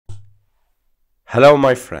Hello,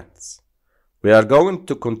 my friends. We are going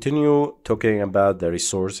to continue talking about the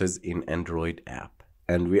resources in Android app,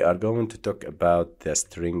 and we are going to talk about the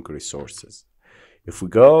string resources. If we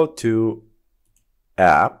go to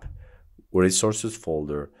app, resources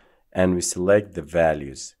folder, and we select the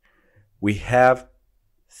values, we have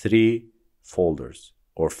three folders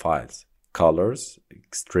or files: colors,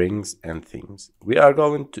 strings, and themes. We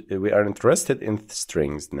are interested in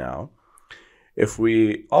strings now. If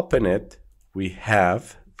we open it, we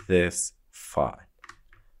have this file.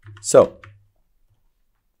 So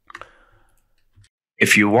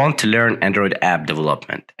if you want to learn Android app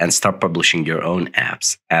development and start publishing your own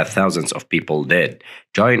apps, as thousands of people did,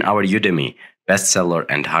 join our Udemy bestseller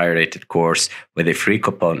and high-rated course with a free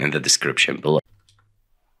coupon in the description below.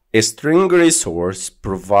 A string resource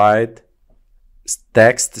provides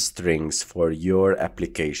text strings for your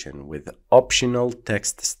application with optional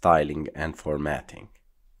text styling and formatting.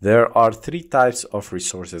 There are three types of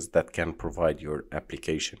resources that can provide your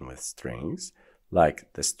application with strings,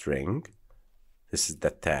 like the string. This is the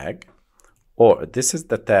tag, or this is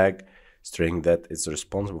the tag string that is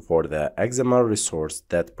responsible for the XML resource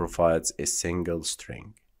that provides a single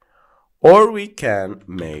string. Or we can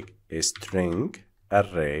make a string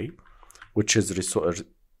array, which is an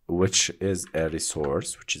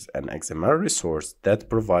XML resource that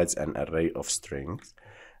provides an array of strings.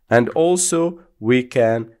 And also we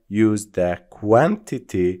can use the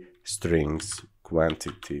quantity strings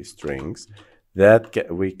that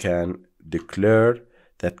we can declare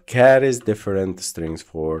that carries different strings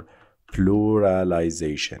for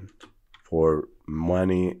pluralization, for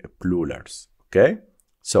many plurals. Okay,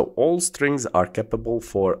 so all strings are capable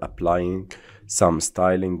for applying some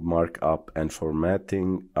styling, markup, and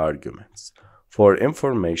formatting arguments. For more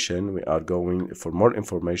information, we are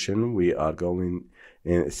going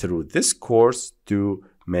through this course to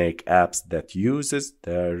make apps that uses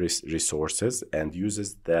the resources and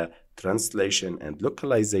uses the translation and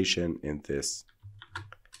localization in this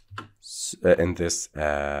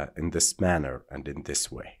manner and in this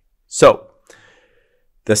way. So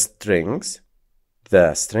the strings,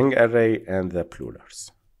 the string array, and the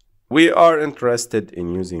plurals. We are interested in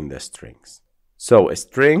using the strings. So a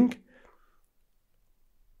string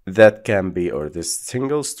that can be, or this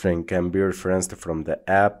single string can be referenced from the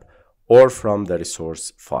app or from the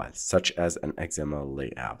resource files, such as an XML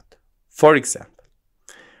layout. For example,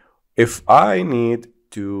 if I need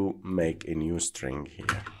to make a new string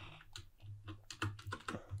here,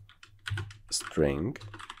 string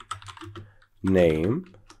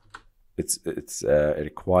name, it's a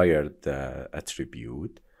required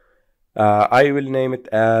attribute. I will name it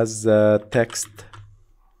as text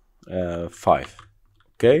 5.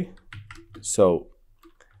 Okay, so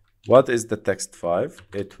what is the text 5?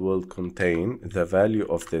 It will contain the value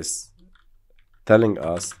of this, telling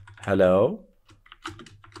us hello,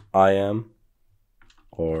 I am,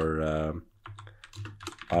 or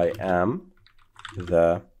I am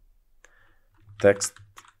the text,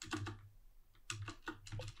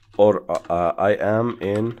 or I am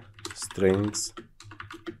in strings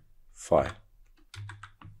 5.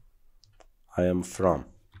 I am from.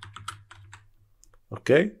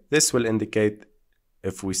 Okay, this will indicate,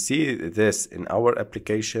 if we see this in our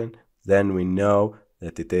application, then we know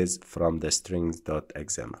that it is from the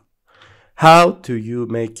strings.xml. How do you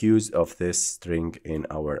make use of this string in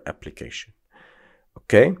our application?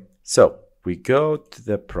 Okay, so we go to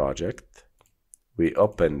the project, we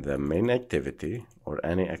open the main activity or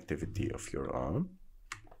any activity of your own.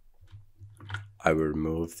 I will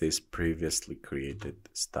remove this previously created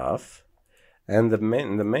stuff. And the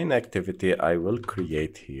main activity, I will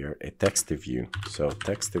create here a text view. So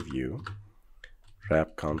text view,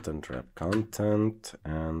 wrap content,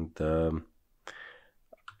 and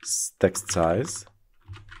text size.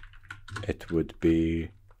 It would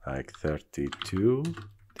be like 32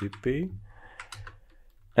 dp.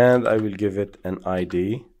 And I will give it an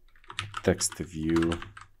ID, text view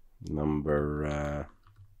number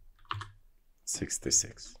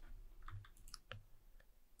 66.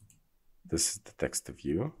 This is the text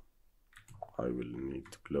view. I will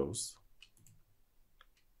need to close.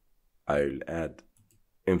 I will add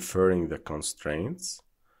inferring the constraints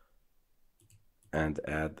and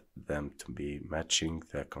add them to be matching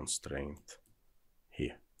the constraint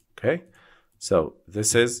here. Okay, so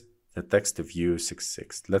this is the text view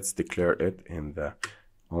 66. Let's declare it in the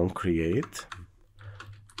on create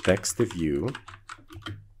text view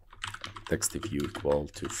equal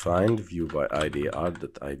to find view by id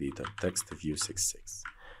r.id.textView66.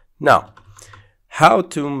 Now, how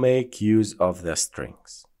to make use of the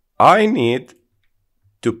strings? I need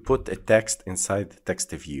to put a text inside the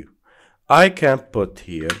text view. I can put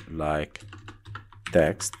here like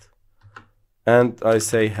text and I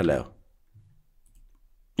say hello.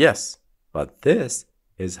 Yes, but this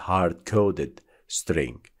is hard-coded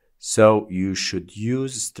string. So you should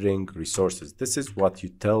use string resources. This is what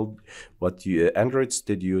Androids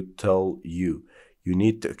did you tell you. You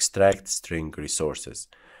need to extract string resources.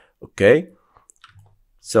 Okay?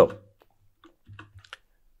 So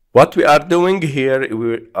what we are doing here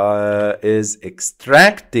is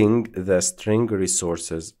extracting the string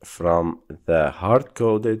resources from the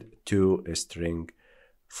hard-coded to a string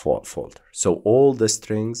folder. So all the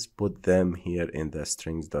strings, put them here in the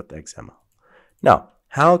strings.xml. Now,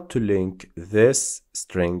 how to link this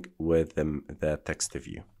string with the text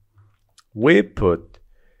view? We put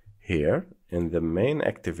here in the main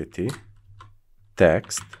activity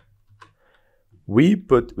text, we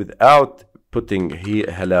put, without putting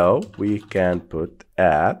here hello, we can put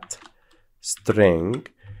at string.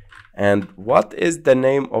 And what is the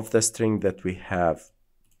name of the string that we have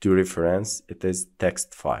to reference? It is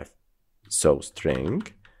text5. So string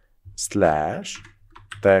slash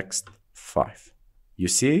text5. You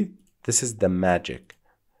see, this is the magic.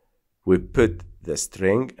 We put the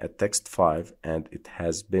string at text5 and it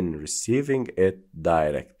has been receiving it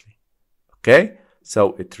directly. Okay,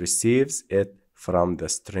 so it receives it from the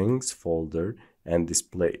strings folder and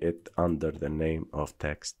display it under the name of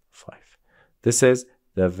text5. This is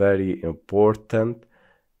the very important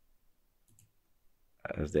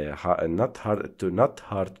not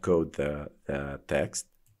hard code the text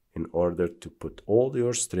in order to put all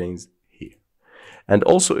your strings here. And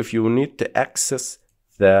also if you need to access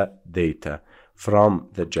the data from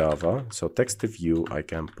the Java, so text view, I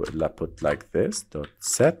can put like this dot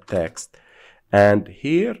set text, and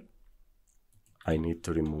here I need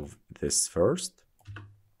to remove this first.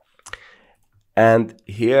 And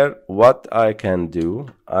here what I can do,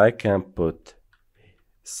 I can put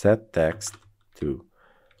set text to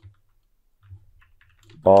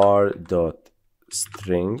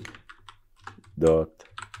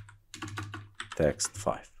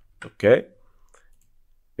bar.string.text5. Okay,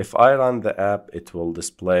 if I run the app, it will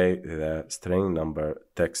display the string number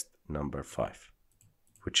text number 5,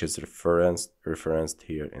 which is referenced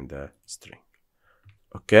here in the string.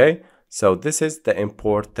 Okay, so this is the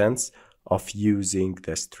importance of using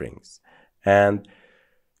the strings, and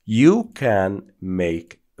you can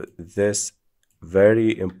make this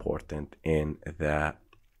very important in the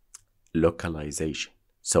localization.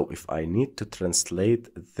 So if I need to translate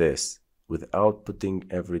this without putting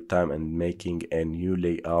every time and making a new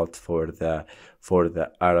layout for the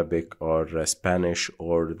Arabic or Spanish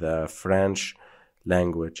or the French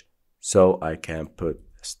language, so I can put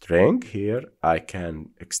string here, I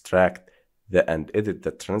can extract and edit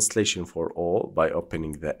the translation for all by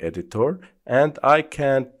opening the editor, and I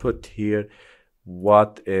can put here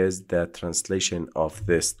what is the translation of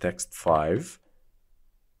this text5,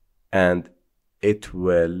 and it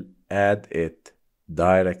will add it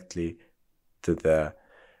directly to the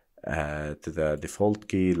default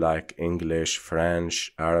key like English,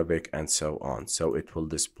 French, Arabic, and so on. So it will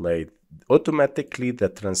display automatically the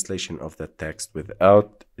translation of the text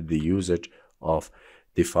without the usage of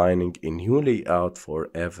defining a new layout for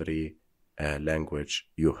every language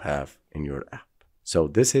you have in your app. So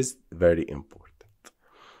this is very important.